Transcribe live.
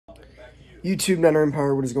YouTube Niner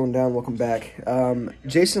Empire, what is going down? Welcome back.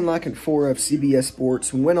 Jason Canfora of CBS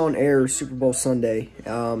Sports went on air Super Bowl Sunday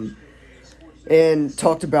and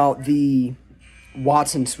talked about the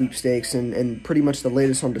Watson sweepstakes and pretty much the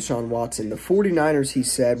latest on Deshaun Watson. The 49ers, he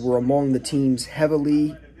said, were among the teams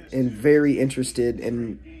heavily and very interested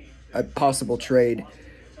in a possible trade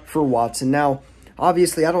for Watson. Now,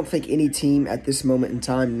 obviously, I don't think any team at this moment in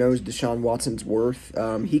time knows Deshaun Watson's worth.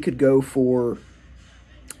 He could go for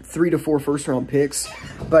 3 to 4 first-round picks,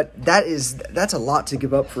 but that's a lot to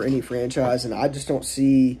give up for any franchise, and I just don't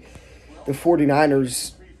see the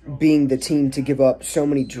 49ers being the team to give up so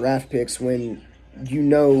many draft picks when you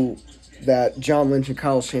know that John Lynch and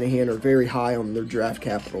Kyle Shanahan are very high on their draft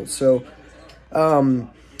capital. So,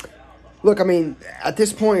 look, I mean, at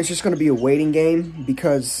this point, it's just going to be a waiting game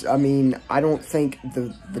because, I mean, I don't think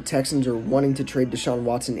the Texans are wanting to trade Deshaun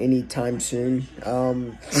Watson anytime soon.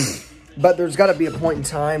 But there's got to be a point in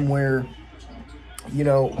time where, you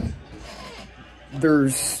know,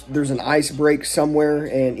 there's an ice break somewhere,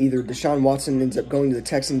 and either Deshaun Watson ends up going to the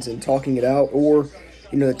Texans and talking it out, or,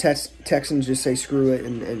 you know, the Texans just say screw it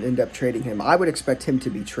and end up trading him. I would expect him to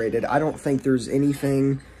be traded. I don't think there's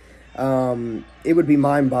anything. It would be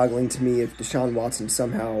mind-boggling to me if Deshaun Watson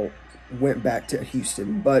somehow went back to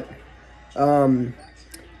Houston. But,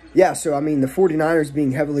 yeah, so, I mean, the 49ers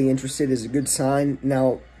being heavily interested is a good sign.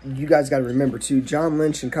 Now, you guys got to remember, too, John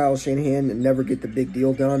Lynch and Kyle Shanahan never get the big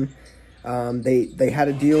deal done. They had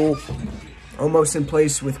a deal almost in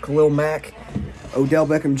place with Khalil Mack, Odell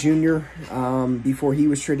Beckham Jr., before he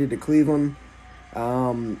was traded to Cleveland.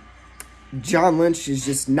 John Lynch is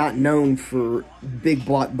just not known for big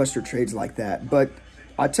blockbuster trades like that. But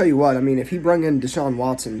I tell you what, I mean, if he brought in Deshaun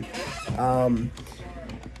Watson,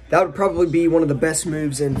 that would probably be one of the best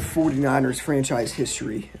moves in 49ers franchise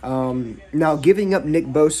history. Now, giving up Nick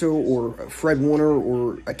Bosa or Fred Warner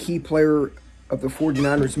or a key player of the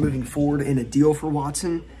 49ers moving forward in a deal for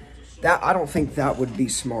Watson, I don't think that would be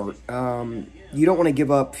smart. You don't want to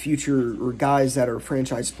give up future or guys that are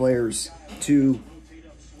franchise players to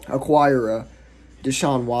acquire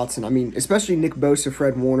Deshaun Watson. I mean, especially Nick Bosa,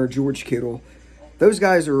 Fred Warner, George Kittle. Those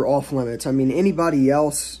guys are off limits. I mean, anybody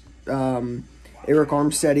else, Eric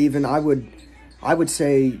Armstead even, I would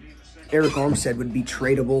say Eric Armstead would be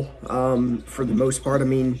tradable for the most part. I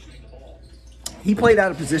mean, he played out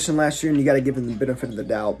of position last year, and you got to give him the benefit of the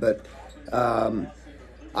doubt. But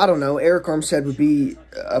I don't know. Eric Armstead would be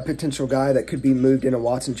a potential guy that could be moved in a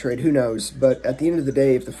Watson trade. Who knows? But at the end of the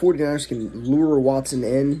day, if the 49ers can lure Watson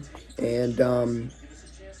in and,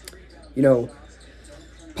 you know,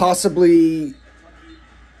 possibly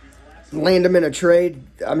land him in a trade,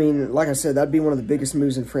 I mean, like I said, that'd be one of the biggest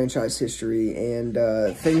moves in franchise history, and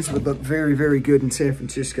things would look very, very good in San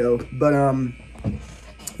Francisco. But,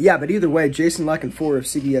 yeah, but either way, Jason Canfora of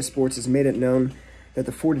CBS Sports has made it known that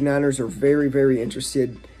the 49ers are very, very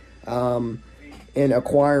interested in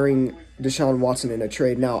acquiring Deshaun Watson in a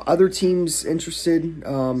trade. Now, other teams interested,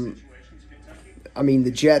 I mean,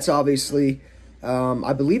 the Jets, obviously.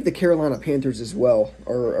 I believe the Carolina Panthers as well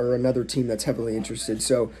are another team that's heavily interested.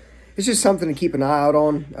 So, it's just something to keep an eye out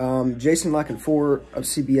on. Jason Canfora of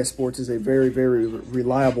CBS Sports is a very, very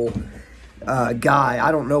reliable guy. I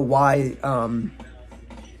don't know why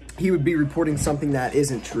he would be reporting something that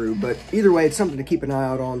isn't true. But either way, it's something to keep an eye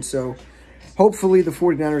out on. So hopefully the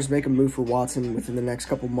 49ers make a move for Watson within the next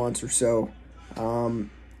couple months or so.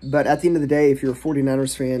 But at the end of the day, if you're a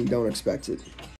 49ers fan, don't expect it.